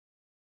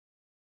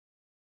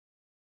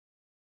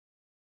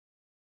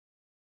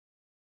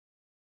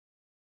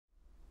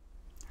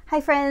Hi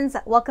friends,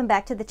 welcome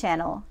back to the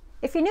channel.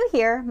 If you're new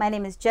here, my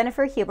name is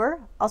Jennifer Huber,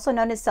 also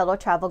known as Solo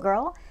Travel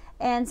Girl,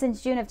 and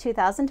since June of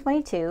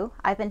 2022,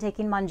 I've been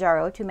taking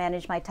Mounjaro to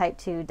manage my type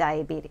 2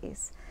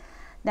 diabetes.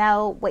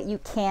 Now, what you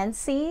can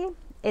see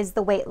is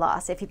the weight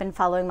loss if you've been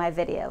following my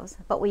videos,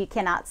 but what you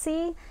cannot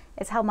see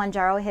is how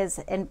Mounjaro has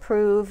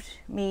improved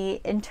me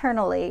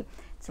internally.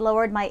 It's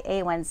lowered my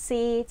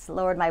A1C, it's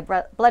lowered my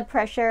blood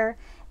pressure,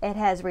 it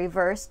has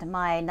reversed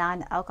my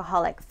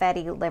non-alcoholic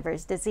fatty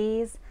liver's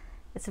disease.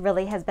 It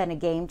really has been a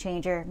game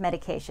changer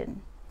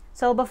medication.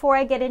 So before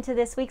I get into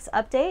this week's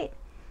update,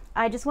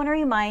 I just want to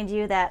remind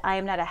you that I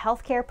am not a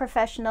healthcare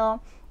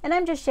professional and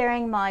I'm just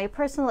sharing my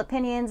personal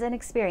opinions and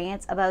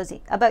experience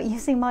about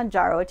using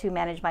Mounjaro to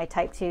manage my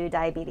type 2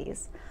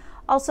 diabetes.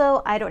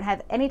 Also, I don't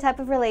have any type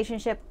of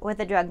relationship with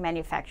a drug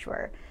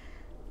manufacturer.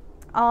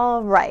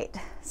 All right,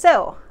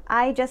 so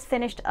I just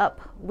finished up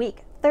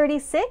week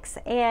 36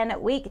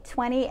 and week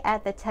 20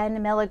 at the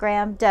 10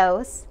 milligram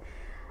dose.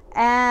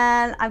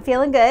 And I'm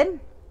feeling good.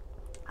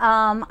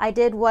 I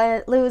did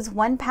lose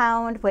 1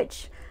 pound,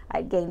 which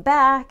I gained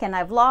back and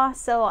I've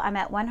lost. So I'm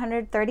at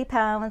 130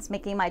 pounds,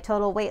 making my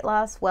total weight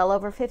loss well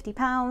over 50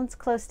 pounds,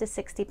 close to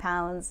 60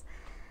 pounds.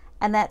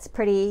 And that's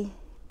pretty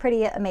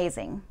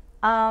amazing.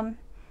 I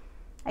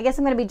guess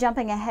I'm going to be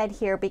jumping ahead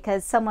here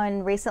because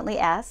someone recently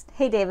asked,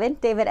 hey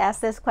David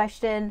asked this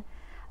question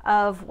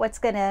of what's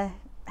going to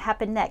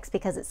happen next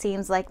because it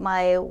seems like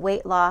my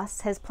weight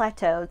loss has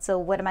plateaued. So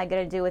what am I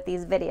going to do with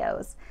these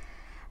videos?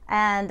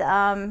 And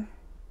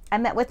I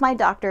met with my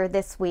doctor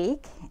this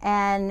week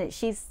and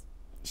she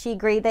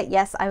agreed that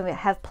yes, I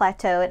have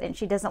plateaued and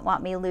she doesn't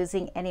want me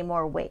losing any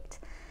more weight.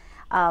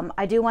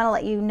 I do want to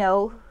let you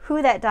know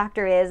who that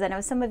doctor is. I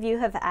know some of you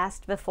have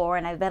asked before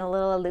and I've been a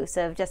little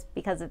elusive just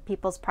because of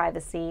people's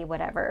privacy,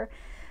 whatever.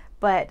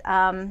 But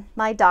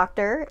my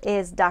doctor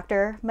is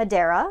Dr.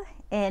 Madera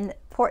in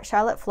Port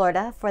Charlotte,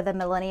 Florida for the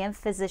Millennium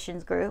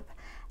Physicians Group,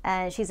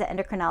 and she's an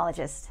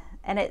endocrinologist.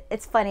 And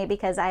it's funny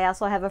because I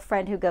also have a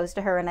friend who goes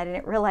to her and I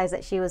didn't realize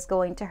that she was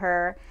going to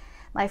her.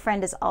 My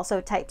friend is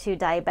also type 2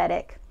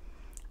 diabetic.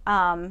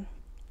 And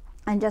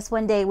just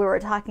one day we were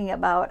talking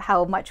about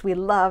how much we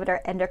loved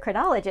our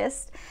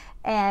endocrinologist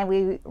and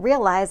we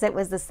realized it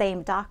was the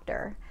same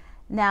doctor.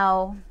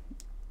 Now,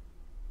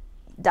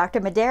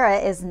 Dr. Madera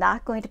is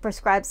not going to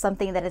prescribe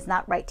something that is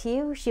not right to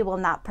you. She will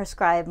not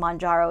prescribe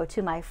Mounjaro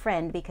to my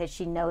friend because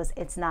she knows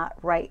it's not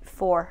right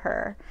for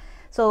her.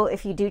 So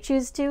if you do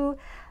choose to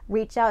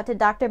reach out to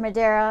Dr.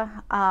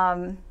 Madera,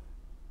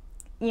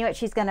 you know what,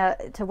 she's gonna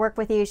work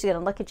with you. She's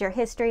gonna look at your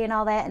history and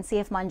all that and see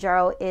if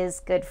Mounjaro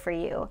is good for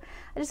you.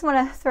 I just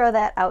want to throw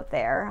that out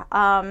there.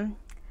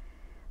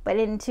 But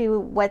into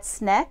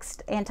what's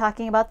next and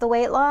talking about the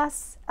weight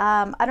loss,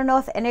 I don't know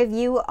if any of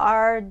you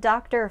are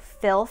Dr.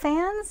 Phil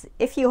fans.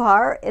 If you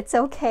are, it's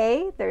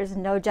okay. There's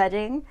no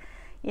judging.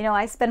 You know,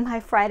 I spend my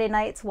Friday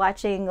nights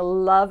watching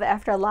Love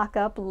After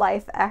Lockup,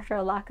 Life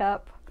After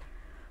Lockup,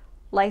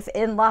 Life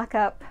in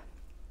Lockup.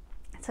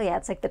 So yeah,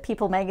 it's like the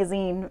People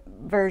magazine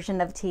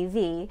version of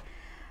TV.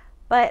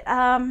 But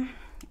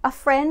a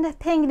friend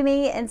pinged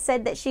me and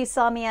said that she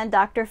saw me on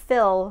Dr.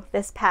 Phil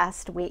this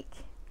past week.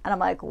 And I'm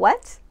like,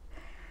 what?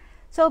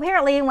 So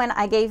apparently when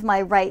I gave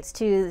my rights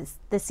to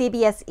the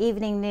CBS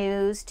Evening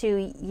News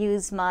to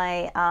use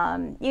my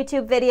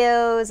YouTube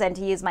videos and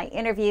to use my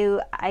interview,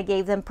 I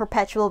gave them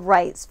perpetual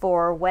rights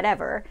for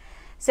whatever.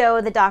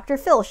 So the Dr.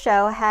 Phil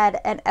show had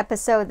an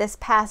episode this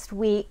past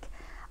week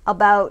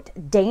about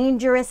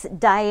dangerous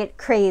diet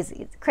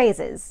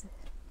crazes.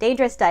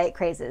 Dangerous diet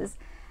crazes.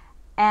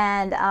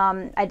 And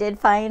I did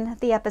find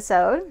the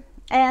episode.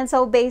 And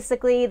so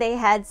basically they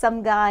had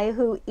some guy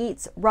who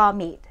eats raw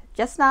meat.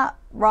 Just not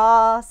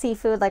raw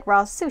seafood like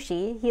raw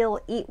sushi. He'll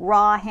eat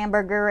raw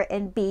hamburger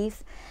and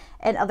beef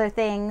and other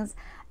things.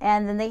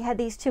 And then they had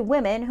these two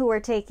women who were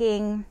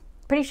taking,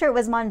 pretty sure it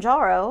was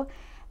Mounjaro,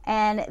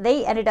 and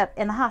they ended up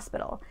in the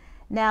hospital.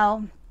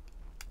 Now,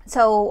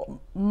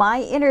 so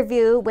my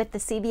interview with the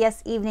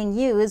CBS Evening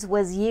News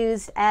was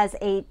used as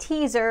a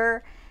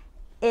teaser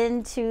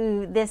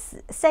into this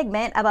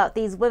segment about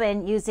these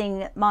women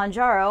using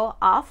Mounjaro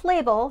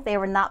off-label. They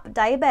were not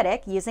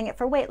diabetic, using it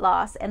for weight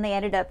loss, and they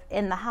ended up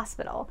in the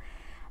hospital.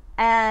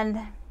 And,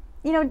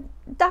 you know,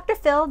 Dr.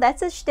 Phil,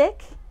 that's his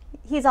shtick.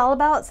 He's all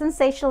about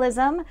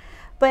sensationalism,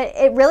 but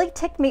it really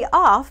ticked me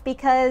off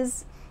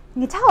because,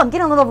 you can tell I'm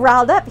getting a little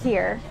riled up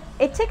here.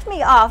 It ticked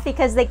me off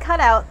because they cut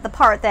out the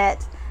part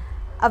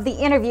of the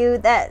interview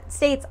that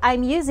states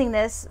I'm using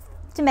this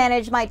to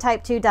manage my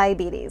type 2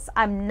 diabetes.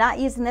 I'm not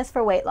using this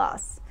for weight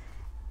loss.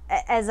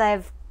 As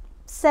I've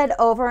said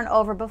over and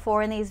over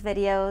before in these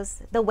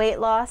videos, the weight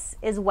loss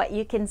is what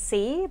you can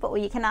see, but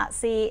what you cannot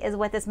see is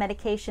what this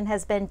medication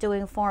has been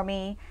doing for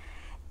me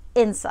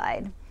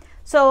inside.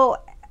 So,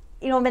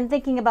 you know, I've been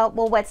thinking about,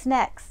 well, what's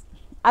next?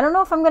 I don't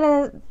know if I'm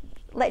going to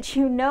let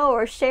you know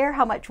or share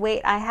how much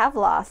weight I have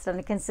lost on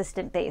a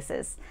consistent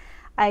basis.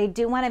 I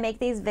do want to make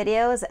these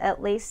videos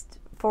at least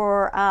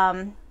for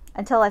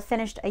until I've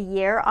finished a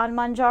year on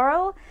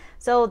Mounjaro.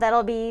 So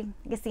that'll be,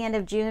 I guess, the end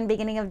of June,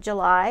 beginning of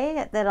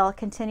July, that I'll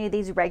continue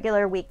these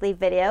regular weekly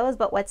videos.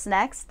 But what's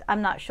next?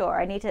 I'm not sure.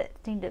 I need to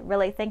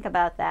really think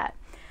about that.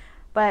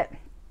 But,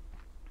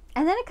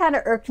 and then it kind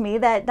of irked me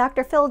that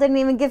Dr. Phil didn't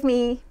even give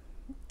me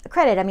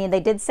credit. I mean, they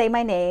did say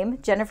my name,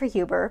 Jennifer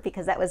Huber,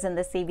 because that was in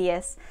the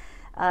CBS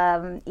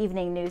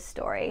Evening news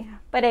story.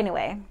 But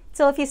anyway,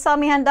 so if you saw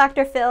me on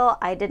Dr. Phil,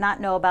 I did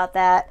not know about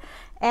that.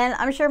 And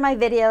I'm sure my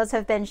videos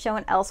have been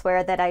shown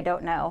elsewhere that I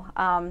don't know.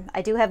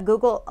 I do have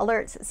Google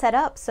alerts set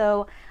up,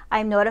 so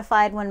I'm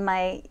notified when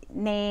my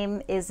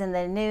name is in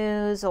the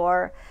news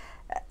or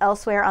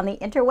elsewhere on the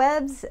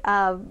interwebs.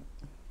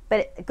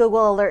 But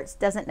Google Alerts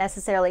doesn't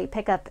necessarily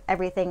pick up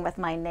everything with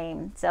my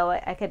name. So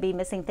I could be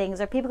missing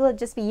things, or people could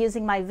just be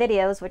using my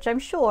videos, which I'm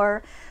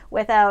sure,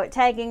 without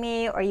tagging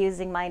me or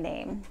using my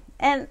name.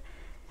 And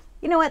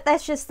you know what?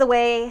 That's just the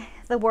way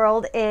the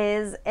world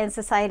is and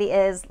society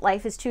is.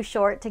 Life is too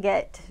short to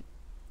get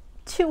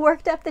too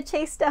worked up to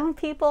chase down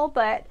people.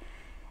 But,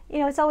 you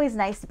know, it's always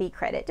nice to be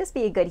credited. Just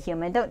be a good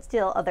human. Don't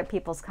steal other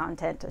people's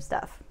content or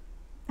stuff.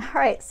 All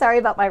right. Sorry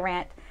about my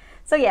rant.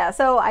 So yeah,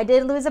 so I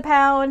did lose a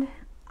pound.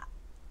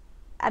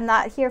 I'm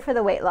not here for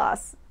the weight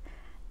loss.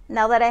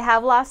 Now that I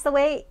have lost the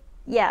weight,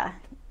 yeah,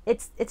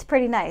 it's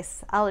pretty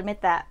nice. I'll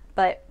admit that.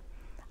 But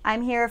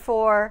I'm here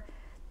for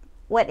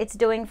what it's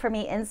doing for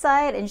me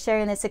inside and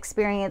sharing this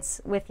experience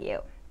with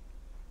you.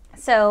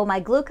 So my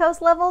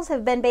glucose levels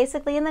have been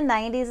basically in the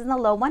 90s and the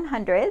low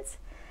 100s.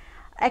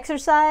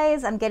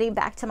 Exercise, I'm getting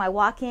back to my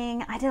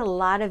walking. I did a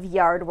lot of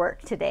yard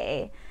work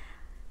today.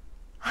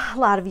 A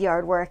lot of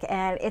yard work,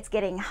 and it's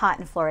getting hot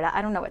in Florida.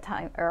 I don't know what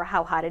time or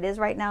how hot it is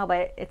right now,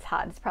 but it's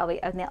hot. It's probably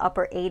in the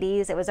upper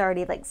 80s. It was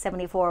already like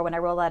 74 when I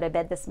rolled out of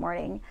bed this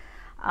morning.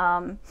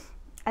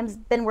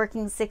 I've been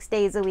working 6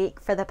 days a week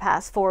for the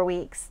past 4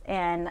 weeks,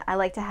 and I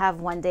like to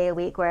have one day a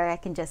week where I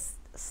can just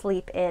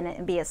sleep in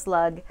and be a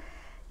slug.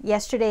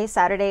 Yesterday,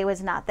 Saturday,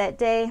 was not that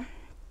day.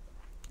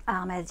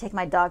 I had to take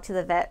my dog to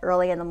the vet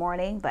early in the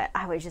morning, but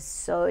I was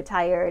just so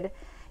tired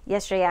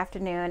yesterday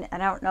afternoon,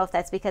 and I don't know if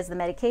that's because of the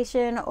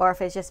medication or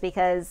if it's just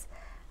because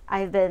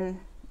I've had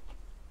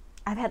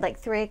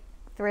like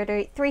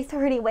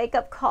 3:30 wake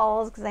up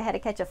calls because I had to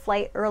catch a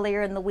flight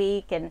earlier in the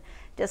week, and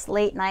just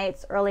late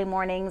nights, early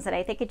mornings, and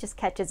I think it just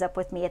catches up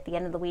with me at the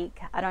end of the week.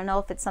 I don't know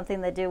if it's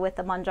something to do with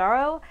the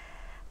Mounjaro,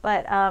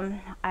 but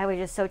I was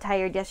just so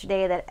tired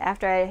yesterday that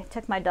after I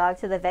took my dog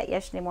to the vet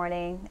yesterday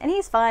morning, and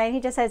he's fine, he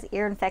just has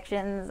ear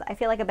infections. I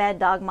feel like a bad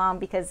dog mom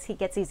because he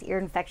gets these ear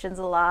infections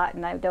a lot,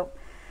 and I don't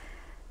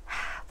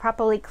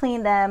properly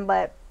clean them,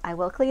 but I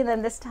will clean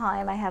them this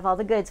time. I have all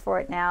the goods for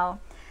it now.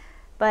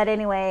 But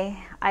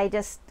anyway, I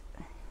just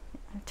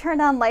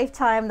turned on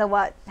Lifetime,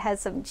 what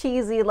has some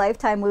cheesy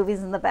Lifetime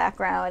movies in the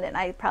background, and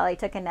I probably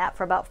took a nap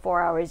for about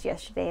 4 hours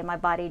yesterday, and my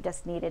body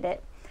just needed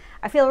it.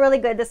 I feel really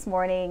good this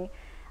morning.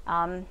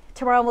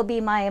 Tomorrow will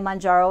be my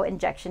Mounjaro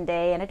injection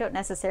day, and I don't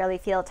necessarily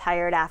feel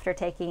tired after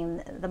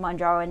taking the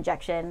Mounjaro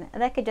injection.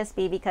 And that could just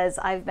be because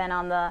I've been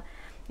on the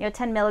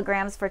 10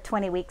 milligrams for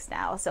 20 weeks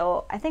now.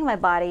 So I think my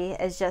body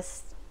is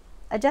just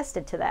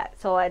adjusted to that.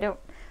 So I don't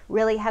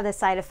really have the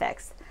side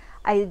effects.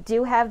 I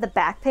do have the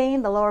back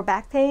pain, the lower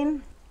back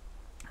pain.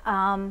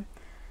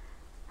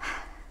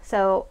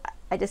 So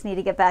I just need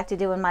to get back to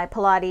doing my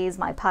Pilates,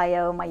 my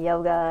Pyo, my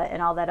yoga,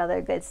 and all that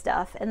other good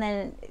stuff. And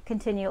then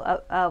continue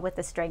with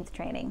the strength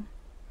training.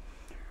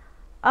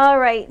 All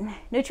right,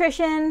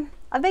 nutrition.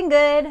 I've been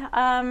good.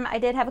 I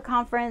did have a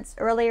conference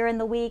earlier in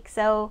the week,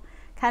 so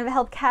kind of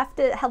held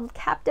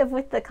captive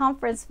with the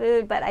conference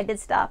food, but I did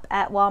stop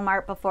at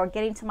Walmart before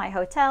getting to my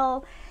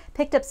hotel,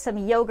 picked up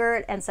some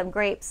yogurt and some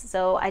grapes,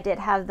 so I did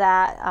have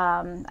that.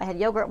 I had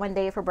yogurt one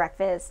day for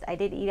breakfast. I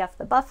did eat off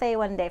the buffet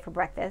one day for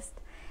breakfast,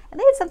 and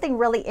they had something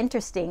really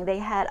interesting. They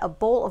had a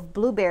bowl of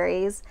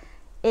blueberries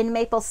in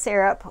maple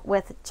syrup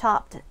with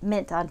chopped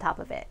mint on top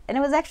of it, and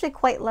it was actually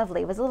quite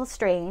lovely. It was a little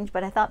strange,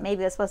 but I thought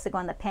maybe it was supposed to go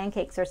on the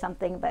pancakes or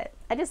something, but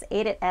I just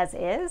ate it as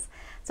is.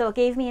 So it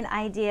gave me an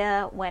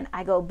idea when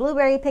I go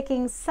blueberry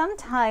picking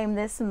sometime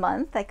this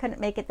month. I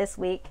couldn't make it this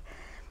week,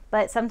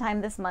 but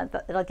sometime this month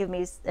it'll give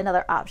me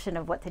another option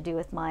of what to do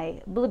with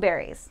my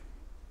blueberries.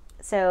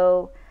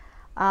 So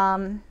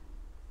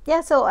yeah,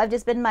 so I've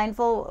just been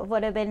mindful of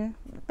what I've been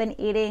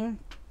eating,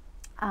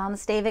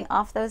 staving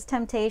off those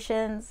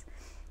temptations.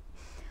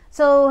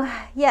 So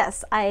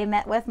yes, I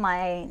met with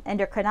my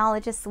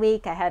endocrinologist this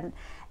week. I had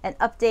an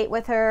update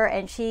with her,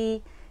 and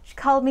she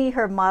called me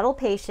her model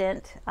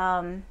patient,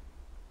 and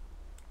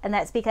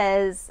that's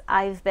because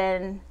I've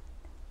been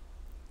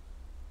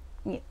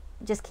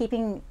just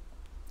keeping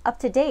up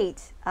to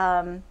date,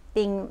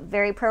 being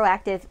very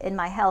proactive in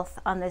my health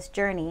on this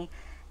journey,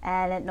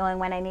 and knowing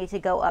when I need to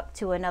go up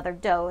to another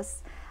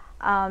dose.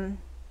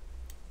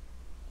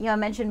 I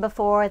mentioned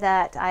before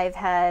that I've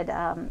had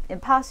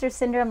imposter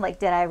syndrome, like,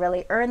 did I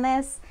really earn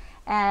this?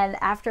 And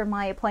after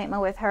my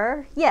appointment with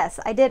her, yes,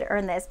 I did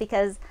earn this,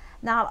 because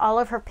not all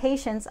of her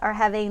patients are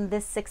having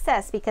this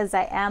success, because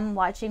I am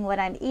watching what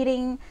I'm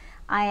eating,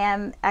 I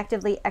am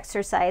actively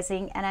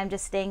exercising, and I'm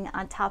just staying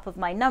on top of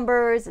my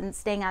numbers and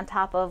staying on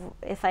top of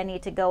if I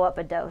need to go up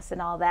a dose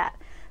and all that.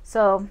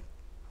 So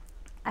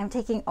I'm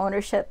taking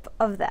ownership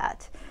of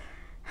that.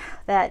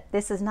 That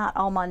this is not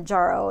all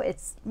Mounjaro.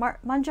 It's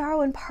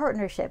Mounjaro in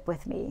partnership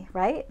with me,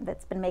 right?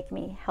 That's been making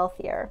me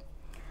healthier.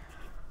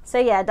 So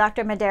yeah,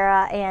 Dr.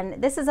 Madera,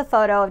 and this is a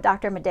photo of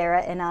Dr.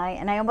 Madera and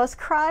I almost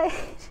cried.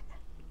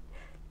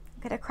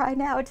 I'm gonna cry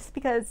now just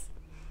because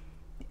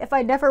if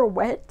I never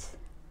went,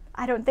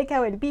 I don't think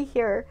I would be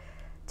here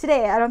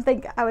today. I don't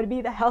think I would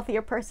be the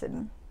healthier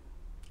person.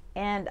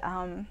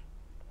 And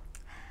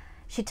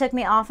she took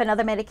me off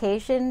another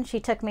medication.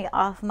 She took me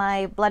off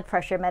my blood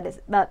pressure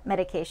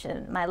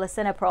medication, my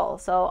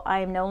lisinopril. So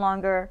I'm no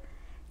longer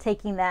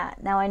taking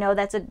that. Now I know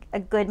that's a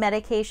good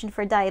medication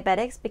for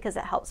diabetics because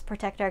it helps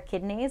protect our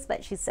kidneys,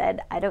 but she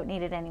said I don't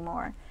need it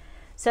anymore.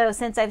 So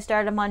since I've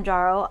started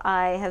Mounjaro,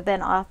 I have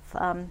been off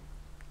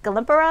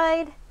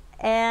glimepiride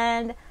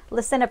and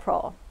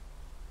lisinopril.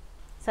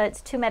 So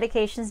it's 2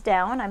 medications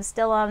down. I'm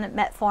still on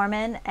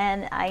metformin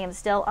and I am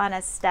still on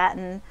a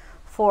statin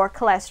for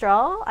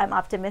cholesterol. I'm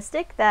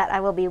optimistic that I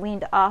will be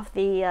weaned off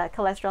the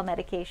cholesterol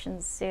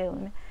medications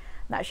soon.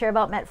 Not sure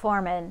about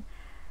metformin,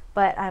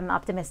 but I'm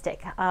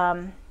optimistic.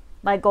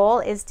 My goal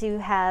is to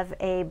have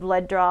a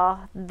blood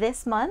draw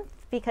this month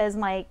because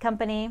my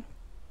company,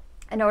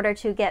 in order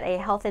to get a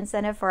health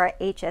incentive for our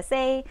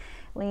HSA,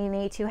 we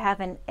need to have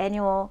an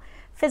annual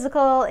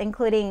physical,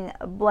 including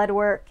blood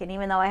work. And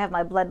even though I have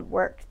my blood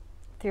work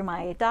through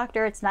my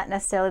doctor, it's not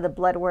necessarily the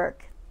blood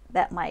work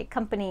that my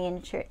company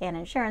and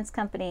insurance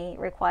company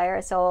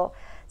require. So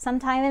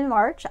sometime in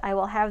March, I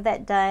will have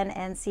that done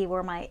and see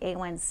where my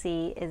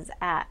A1C is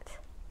at.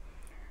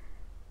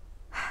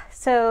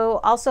 So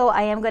also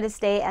I am going to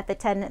stay at the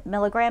 10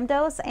 milligram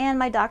dose, and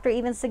my doctor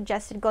even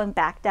suggested going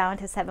back down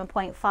to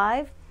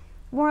 7.5.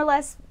 More or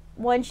less,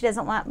 1, she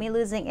doesn't want me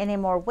losing any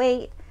more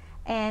weight,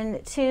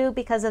 and 2,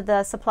 because of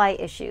the supply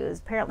issues.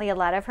 Apparently a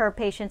lot of her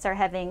patients are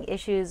having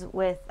issues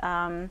with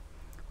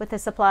the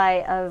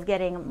supply of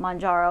getting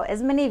Mounjaro,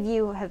 as many of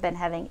you have been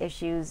having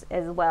issues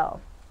as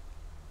well.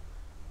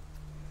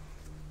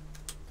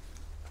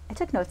 I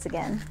took notes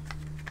again.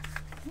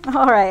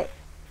 All right.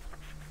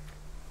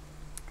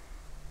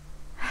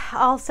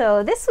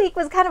 Also, this week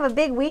was kind of a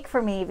big week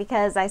for me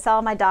because I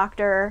saw my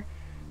doctor,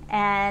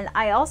 and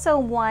I also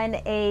won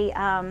a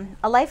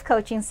life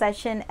coaching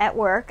session at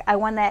work. I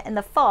won that in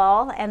the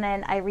fall, and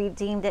then I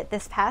redeemed it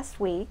this past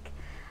week.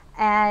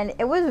 And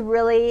it was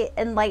really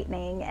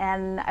enlightening,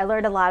 and I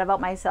learned a lot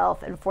about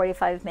myself in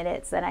 45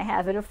 minutes than I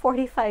have in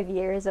 45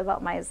 years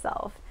about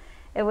myself.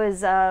 It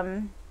was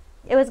good.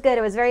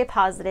 It was very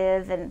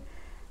positive, and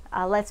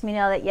lets me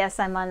know that yes,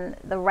 I'm on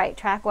the right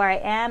track where I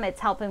am.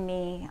 It's helping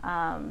me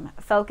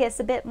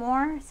focus a bit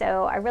more.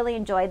 So I really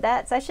enjoyed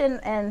that session,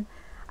 and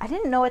I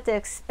didn't know what to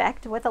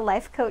expect with a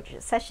life coach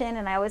session,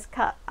 and I was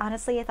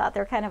honestly, I thought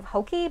they were kind of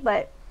hokey,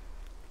 but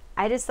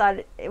I just thought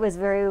it was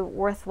very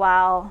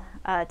worthwhile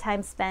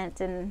time spent,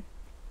 and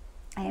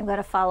I am going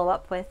to follow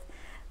up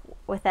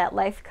with that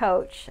life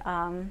coach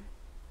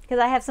because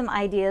I have some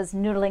ideas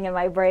noodling in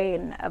my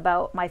brain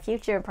about my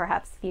future and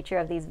perhaps the future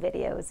of these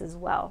videos as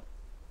well.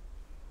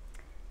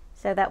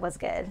 So that was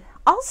good.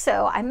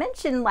 Also, I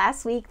mentioned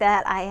last week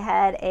that I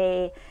had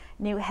a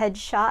new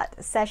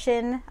headshot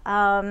session,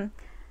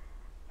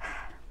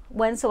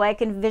 one so I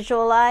can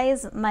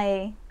visualize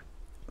my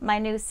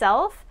new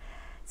self.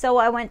 So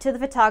I went to the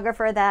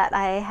photographer that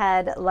I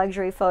had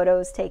luxury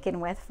photos taken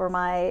with for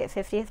my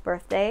 50th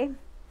birthday.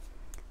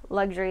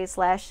 Luxury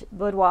 /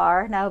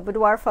 boudoir. Now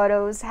boudoir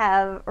photos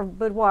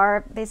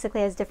boudoir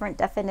basically has different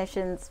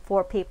definitions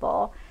for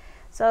people.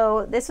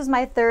 So this was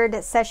my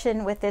 3rd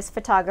session with this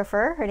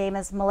photographer. Her name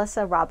is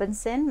Melissa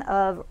Robinson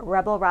of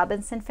Rebel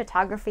Robinson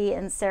Photography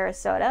in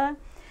Sarasota.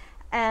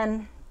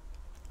 And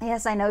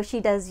yes, I know she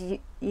does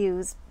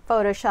use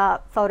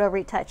Photoshop, photo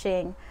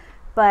retouching,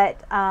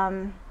 but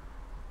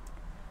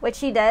what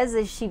she does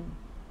is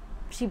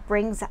she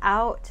brings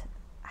out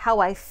how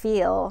I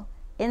feel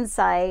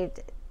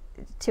inside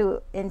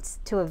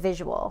into a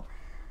visual.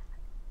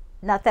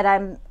 Not that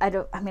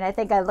I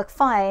think I look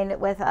fine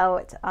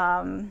without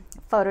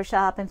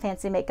Photoshop and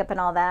fancy makeup and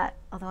all that,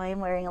 although I am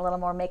wearing a little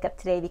more makeup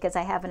today because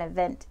I have an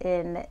event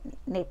in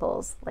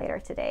Naples later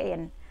today,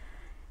 and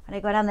when I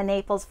go down to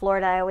Naples,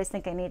 Florida, I always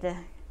think I need to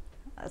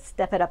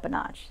step it up a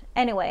notch.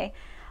 Anyway,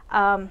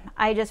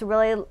 I just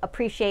really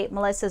appreciate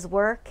Melissa's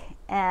work,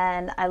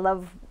 and I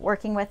love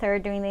working with her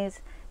during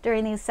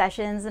these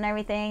sessions and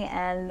everything,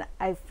 and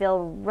I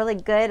feel really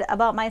good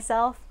about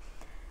myself.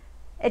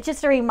 It's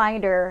just a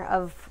reminder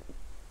of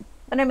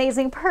an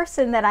amazing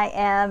person that I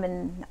am,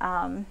 and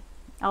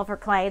all of her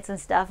clients and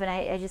stuff, and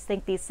I just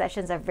think these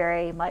sessions are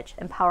very much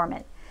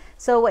empowerment.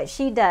 So what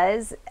she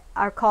does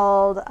are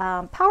called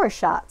power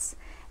shots,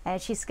 and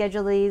she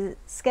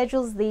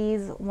schedules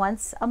these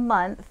once a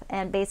month,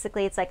 and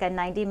basically it's like a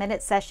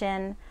 90-minute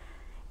session.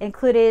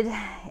 Included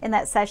in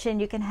that session,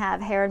 you can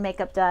have hair and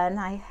makeup done.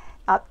 I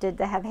opted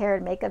to have hair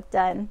and makeup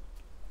done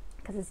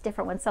because it's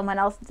different when someone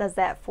else does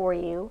that for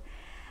you.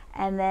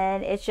 And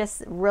then it's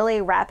just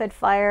really rapid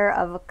fire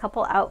of a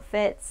couple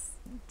outfits,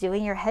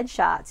 doing your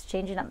headshots,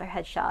 changing up their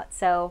headshots.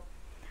 So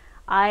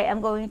I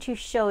am going to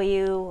show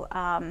you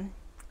a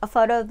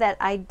photo that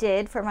I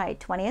did for my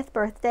 20th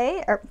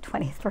birthday, or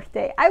 20th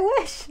birthday, I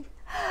wish,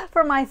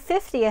 for my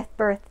 50th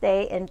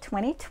birthday in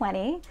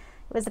 2020. It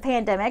was a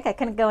pandemic. I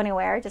couldn't go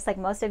anywhere, just like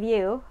most of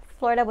you.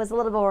 Florida was a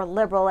little more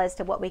liberal as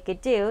to what we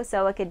could do,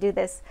 so I could do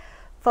this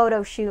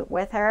photo shoot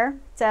with her.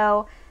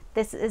 So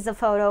this is a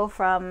photo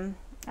from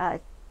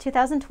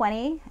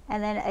 2020,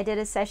 and then I did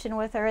a session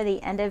with her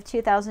the end of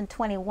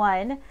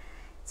 2021.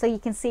 So you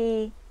can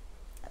see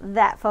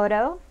that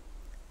photo,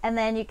 and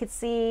then you could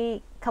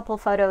see a couple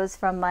photos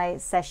from my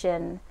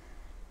session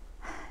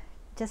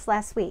just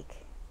last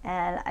week.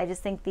 And I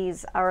just think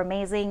these are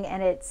amazing,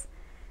 and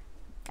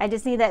I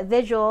just need that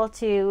visual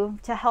to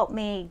help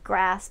me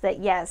grasp that,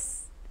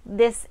 yes,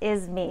 this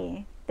is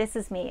me. This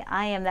is me.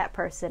 I am that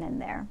person in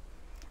there.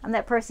 I'm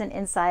that person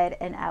inside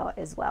and out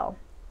as well.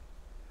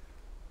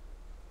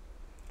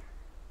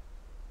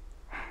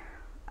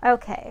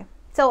 Okay,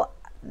 so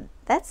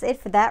that's it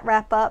for that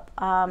wrap up.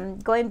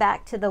 Going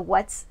back to the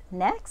what's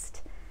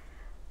next.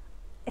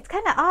 It's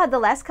kind of odd. The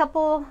last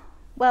couple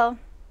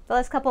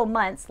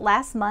months,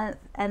 last month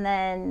and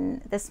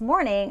then this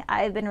morning,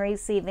 I've been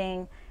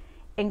receiving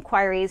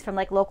inquiries from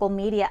like local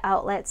media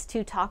outlets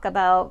to talk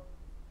about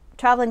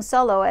traveling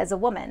solo as a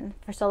woman,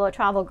 for Solo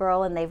Travel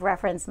Girl, and they've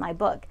referenced my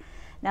book.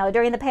 Now,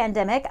 during the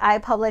pandemic, I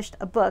published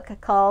a book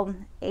called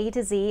A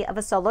to Z of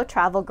a Solo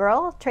Travel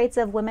Girl, Traits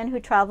of Women Who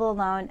Travel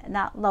Alone,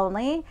 Not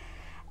Lonely.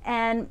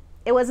 And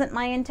it wasn't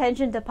my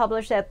intention to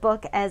publish that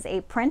book as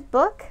a print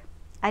book.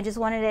 I just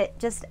wanted it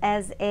just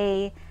as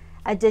a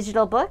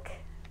digital book.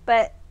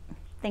 But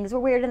things were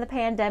weird in the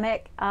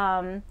pandemic.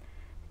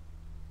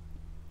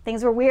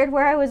 Things were weird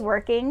where I was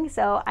working,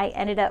 so I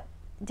ended up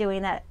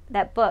doing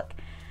that book.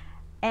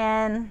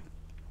 And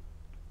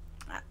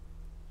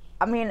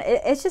I mean,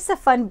 it's just a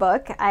fun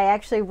book. I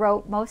actually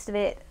wrote most of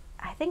it,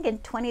 I think, in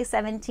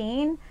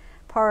 2017,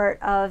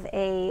 part of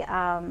it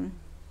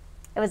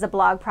was a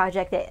blog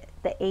project,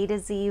 the A to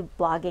Z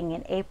blogging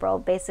in April.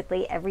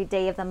 Basically, every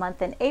day of the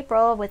month in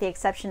April, with the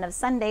exception of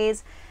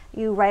Sundays,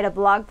 you write a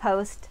blog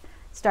post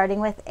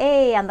starting with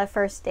A on the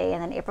first day,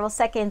 and then April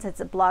 2nd, it's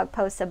a blog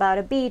post about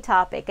a B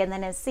topic, and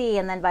then a C,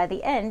 and then by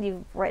the end,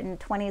 you've written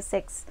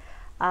 26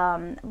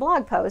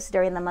 blog posts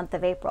during the month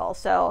of April.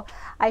 So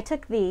I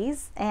took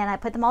these and I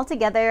put them all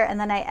together, and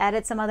then I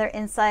added some other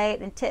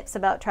insight and tips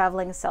about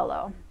traveling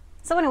solo.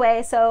 So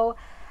anyway, so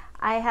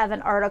I have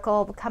an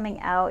article coming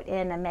out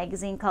in a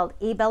magazine called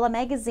eBella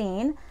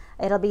Magazine.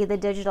 It'll be the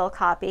digital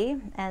copy,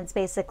 and it's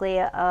basically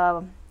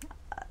a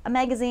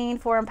magazine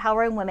for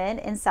empowering women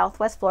in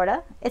Southwest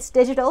Florida. It's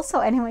digital,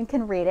 so anyone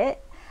can read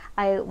it.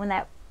 When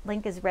that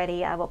link is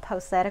ready, I will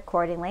post that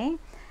accordingly.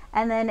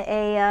 And then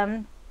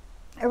a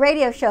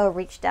radio show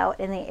reached out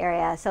in the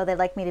area, so they'd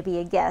like me to be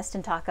a guest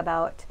and talk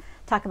about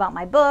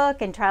my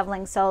book and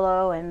traveling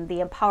solo and the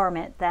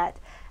empowerment that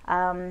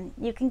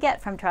you can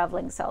get from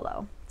traveling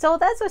solo. So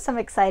those are some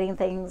exciting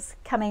things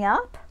coming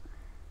up.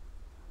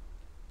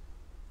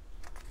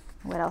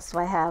 What else do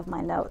I have?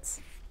 My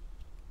notes.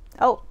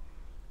 Oh,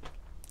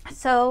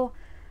 so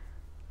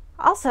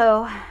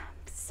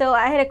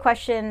I had a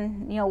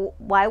question,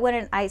 why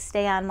wouldn't I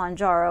stay on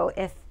Mounjaro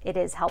if it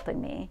is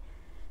helping me?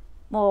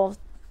 Well,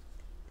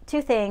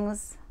 two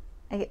things.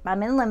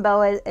 I'm in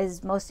limbo,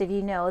 as most of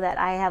you know, that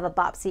I have a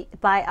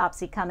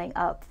biopsy coming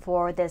up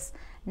for this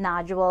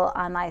nodule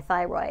on my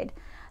thyroid.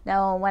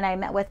 Now, when I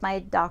met with my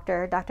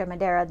doctor, Dr.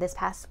 Madera, this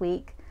past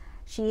week,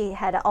 she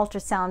had an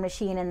ultrasound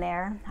machine in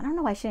there. I don't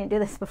know why she didn't do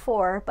this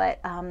before, but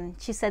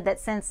she said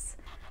that since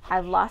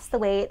I've lost the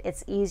weight,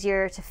 it's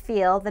easier to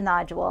feel the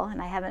nodule,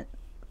 and I haven't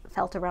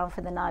felt around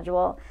for the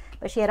nodule,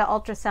 but she had an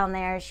ultrasound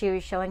there. She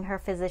was showing her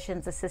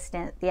physician's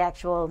assistant the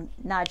actual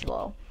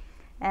nodule.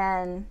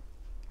 And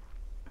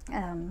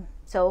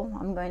so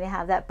I'm going to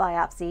have that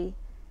biopsy,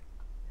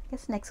 I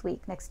guess next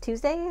week, next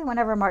Tuesday,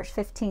 whenever March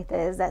 15th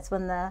is. That's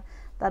when the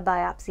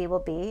biopsy will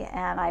be.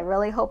 And I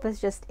really hope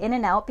it's just in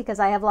and out, because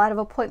I have a lot of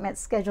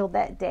appointments scheduled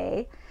that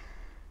day.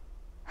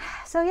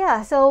 So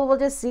yeah, so we'll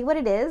just see what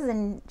it is.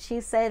 And she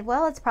said,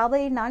 well, it's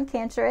probably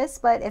non-cancerous,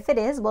 but if it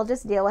is, we'll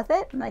just deal with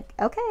it. I'm like,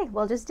 okay,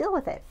 we'll just deal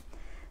with it.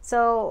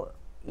 So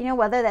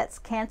whether that's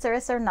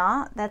cancerous or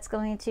not, that's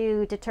going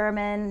to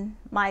determine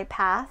my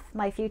path,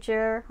 my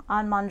future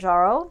on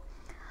Mounjaro.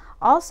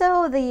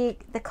 Also, the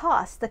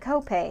cost, the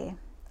copay.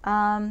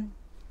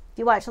 If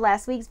you watched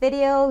last week's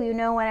video,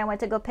 when I went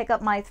to go pick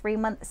up my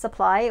 3-month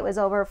supply, it was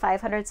over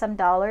 $500 some.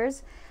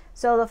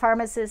 So the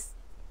pharmacist,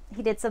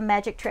 he did some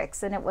magic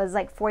tricks, and it was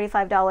like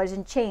 $45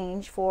 and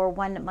change for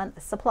 1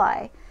 month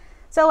supply.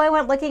 So I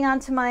went looking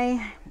onto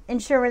my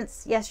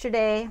insurance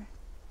yesterday,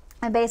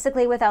 and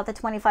basically without the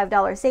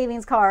 $25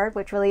 savings card,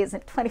 which really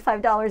isn't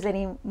 $25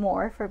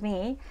 anymore for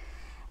me,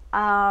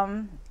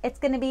 it's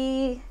going to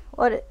be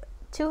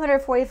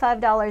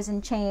 $245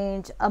 and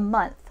change a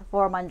month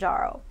for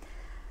Mounjaro.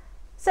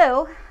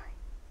 So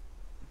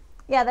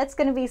yeah, that's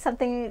going to be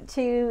something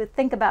to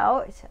think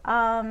about.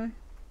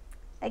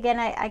 Again,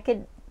 I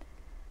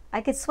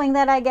could swing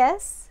that, I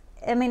guess.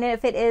 I mean,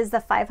 if it is the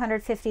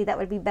 $550, that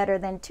would be better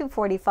than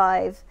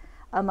 $245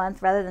 a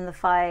month rather than the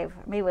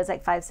 5, maybe it was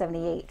like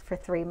 $5.78 for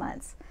 3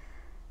 months.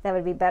 That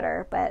would be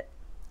better, but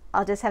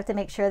I'll just have to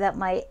make sure that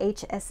my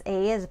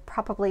HSA is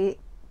properly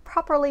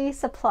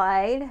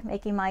supplied,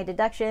 making my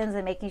deductions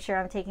and making sure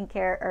I'm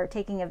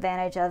taking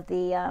advantage of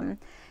the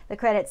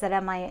credits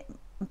that my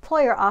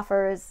employer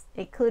offers.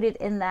 Included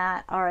in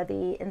that are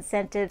the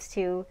incentives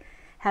to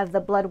have the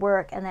blood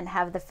work and then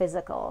have the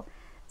physical.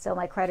 So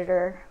my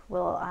creditor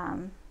will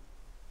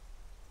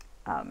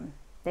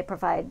they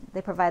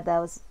provide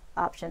those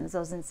options,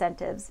 those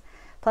incentives.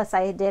 Plus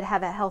I did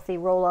have a healthy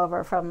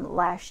rollover from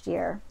last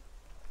year.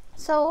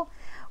 So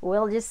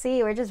we'll just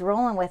see. We're just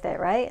rolling with it,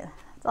 right?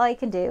 That's all you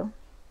can do.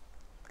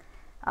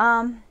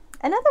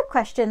 Another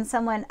question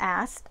someone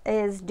asked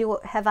is,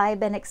 have I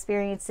been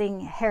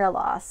experiencing hair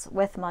loss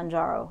with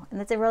Mounjaro? And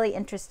that's a really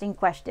interesting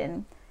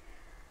question.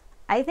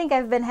 I think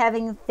I've been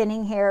having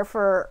thinning hair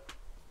for,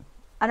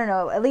 I don't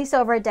know, at least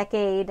over a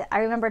decade. I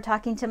remember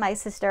talking to my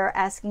sister,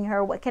 asking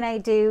her, what can I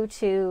do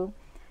to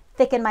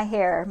thicken my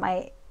hair?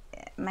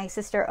 My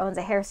sister owns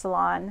a hair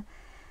salon,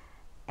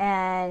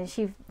 and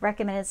she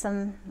recommended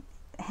some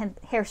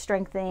hair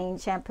strengthening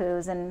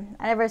shampoos, and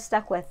I never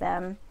stuck with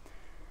them.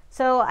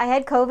 So I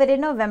had COVID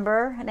in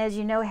November, and as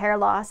you know, hair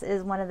loss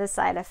is one of the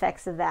side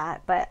effects of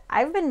that. But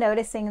I've been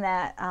noticing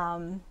that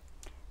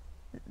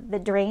the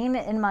drain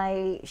in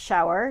my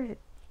shower,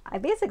 I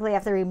basically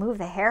have to remove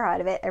the hair out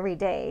of it every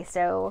day.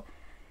 So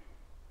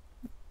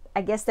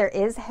I guess there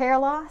is hair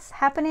loss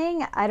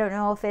happening. I don't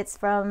know if it's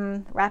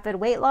from rapid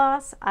weight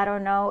loss. I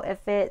don't know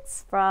if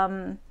it's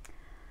from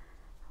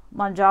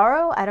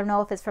Mounjaro. I don't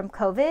know if it's from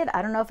COVID.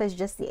 I don't know if it's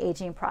just the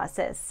aging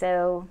process.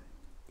 So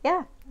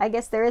yeah, I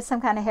guess there is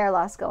some kind of hair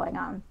loss going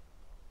on.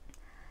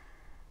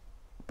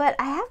 But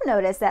I have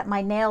noticed that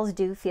my nails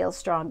do feel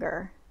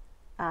stronger,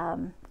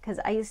 because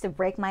I used to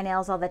break my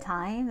nails all the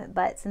time,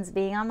 but since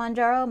being on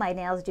Mounjaro, my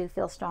nails do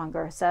feel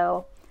stronger.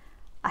 So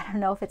I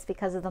don't know if it's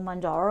because of the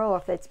Mounjaro or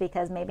if it's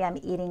because maybe I'm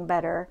eating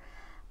better,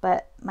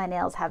 but my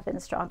nails have been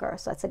stronger,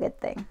 so that's a good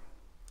thing.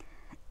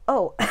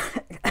 Oh,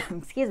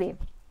 excuse me.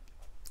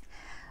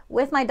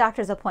 With my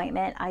doctor's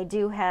appointment, I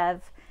do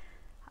have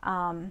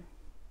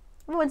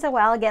once in a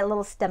while I get a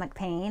little stomach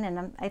pain,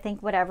 and I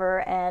think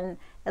whatever, and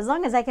as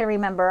long as I can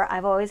remember,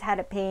 I've always had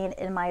a pain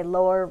in my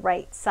lower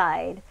right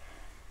side,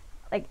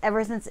 like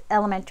ever since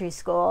elementary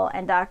school,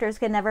 and doctors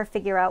could never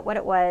figure out what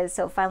it was.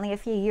 So finally a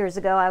few years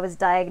ago I was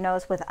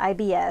diagnosed with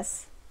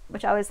IBS,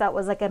 which I always thought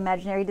was like an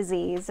imaginary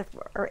disease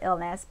or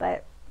illness,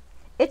 but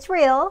it's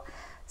real.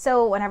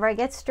 So whenever I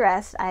get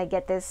stressed, I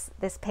get this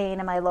pain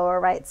in my lower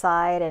right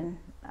side and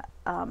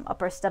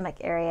upper stomach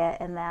area,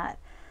 and that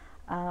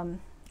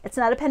it's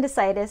not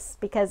appendicitis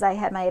because I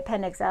had my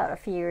appendix out a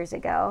few years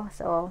ago,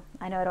 so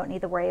I know I don't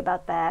need to worry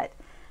about that.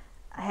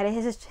 I had a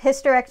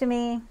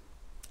hysterectomy,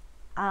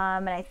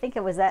 and I think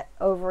it was that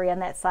ovary on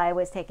that side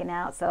was taken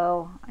out,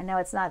 so I know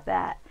it's not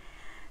that.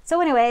 So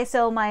anyway,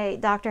 so my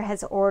doctor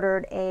has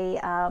ordered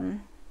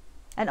an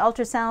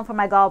ultrasound for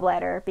my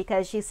gallbladder,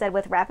 because she said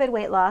with rapid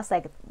weight loss,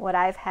 like what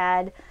I've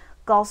had,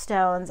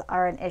 gallstones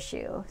are an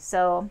issue.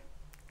 So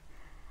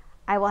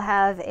I will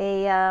have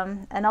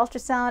an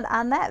ultrasound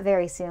on that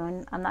very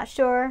soon. I'm not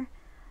sure.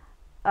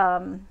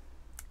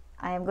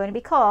 I am going to be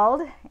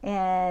called,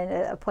 and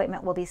an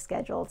appointment will be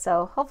scheduled.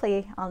 So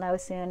hopefully I'll know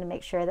soon to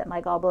make sure that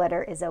my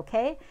gallbladder is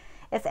okay.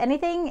 If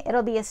anything,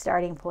 it'll be a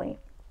starting point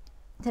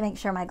to make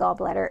sure my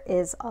gallbladder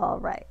is all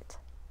right.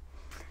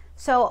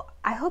 So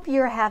I hope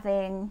you're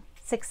having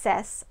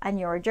success on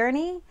your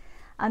journey.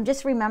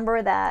 Just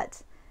remember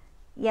that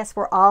yes,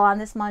 we're all on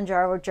this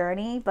Mounjaro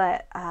journey,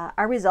 but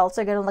our results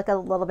are going to look a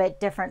little bit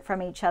different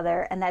from each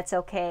other, and that's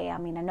okay. I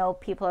mean, I know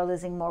people are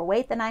losing more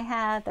weight than I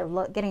have.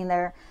 They're getting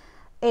their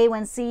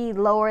A1C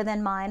lower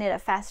than mine at a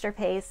faster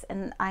pace,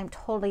 and I'm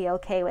totally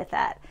okay with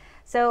that.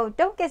 So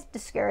don't get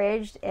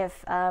discouraged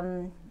if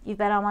you've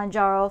been on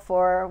Mounjaro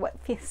for what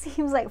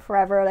seems like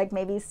forever, like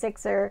maybe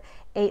 6 or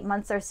 8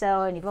 months or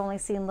so, and you've only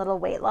seen little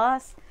weight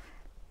loss.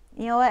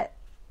 You know what?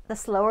 The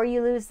slower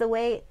you lose the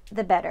weight,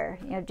 the better.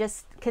 You know,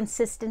 just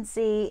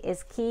consistency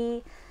is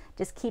key.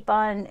 Just keep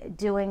on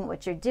doing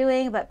what you're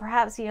doing, but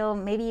perhaps, you know,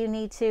 maybe you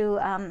need to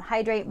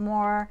hydrate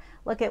more,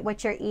 look at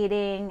what you're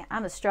eating.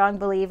 I'm a strong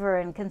believer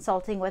in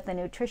consulting with a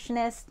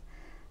nutritionist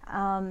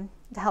to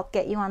help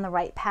get you on the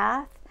right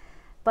path.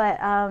 But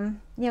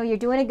you know, you're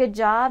doing a good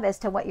job as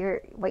to what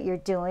you're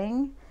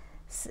doing.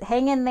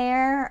 Hang in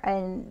there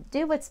and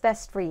do what's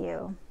best for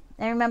you.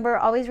 And remember,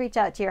 always reach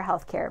out to your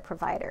healthcare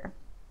provider.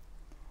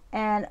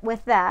 And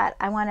with that,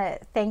 I want to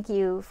thank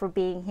you for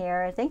being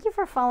here. Thank you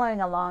for following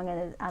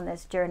along on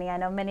this journey. I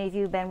know many of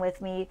you have been with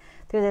me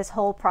through this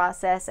whole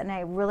process, and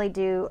I really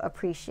do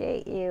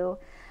appreciate you.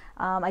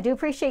 I do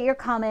appreciate your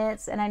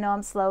comments, and I know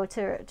I'm slow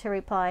to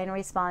reply and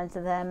respond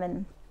to them,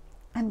 and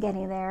I'm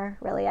getting there.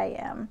 Really, I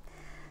am.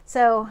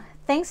 So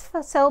thanks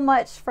so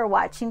much for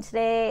watching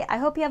today. I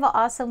hope you have an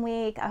awesome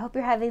week. I hope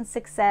you're having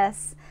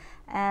success,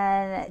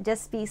 and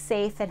just be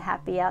safe and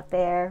happy out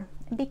there,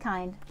 and be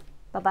kind.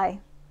 Bye-bye.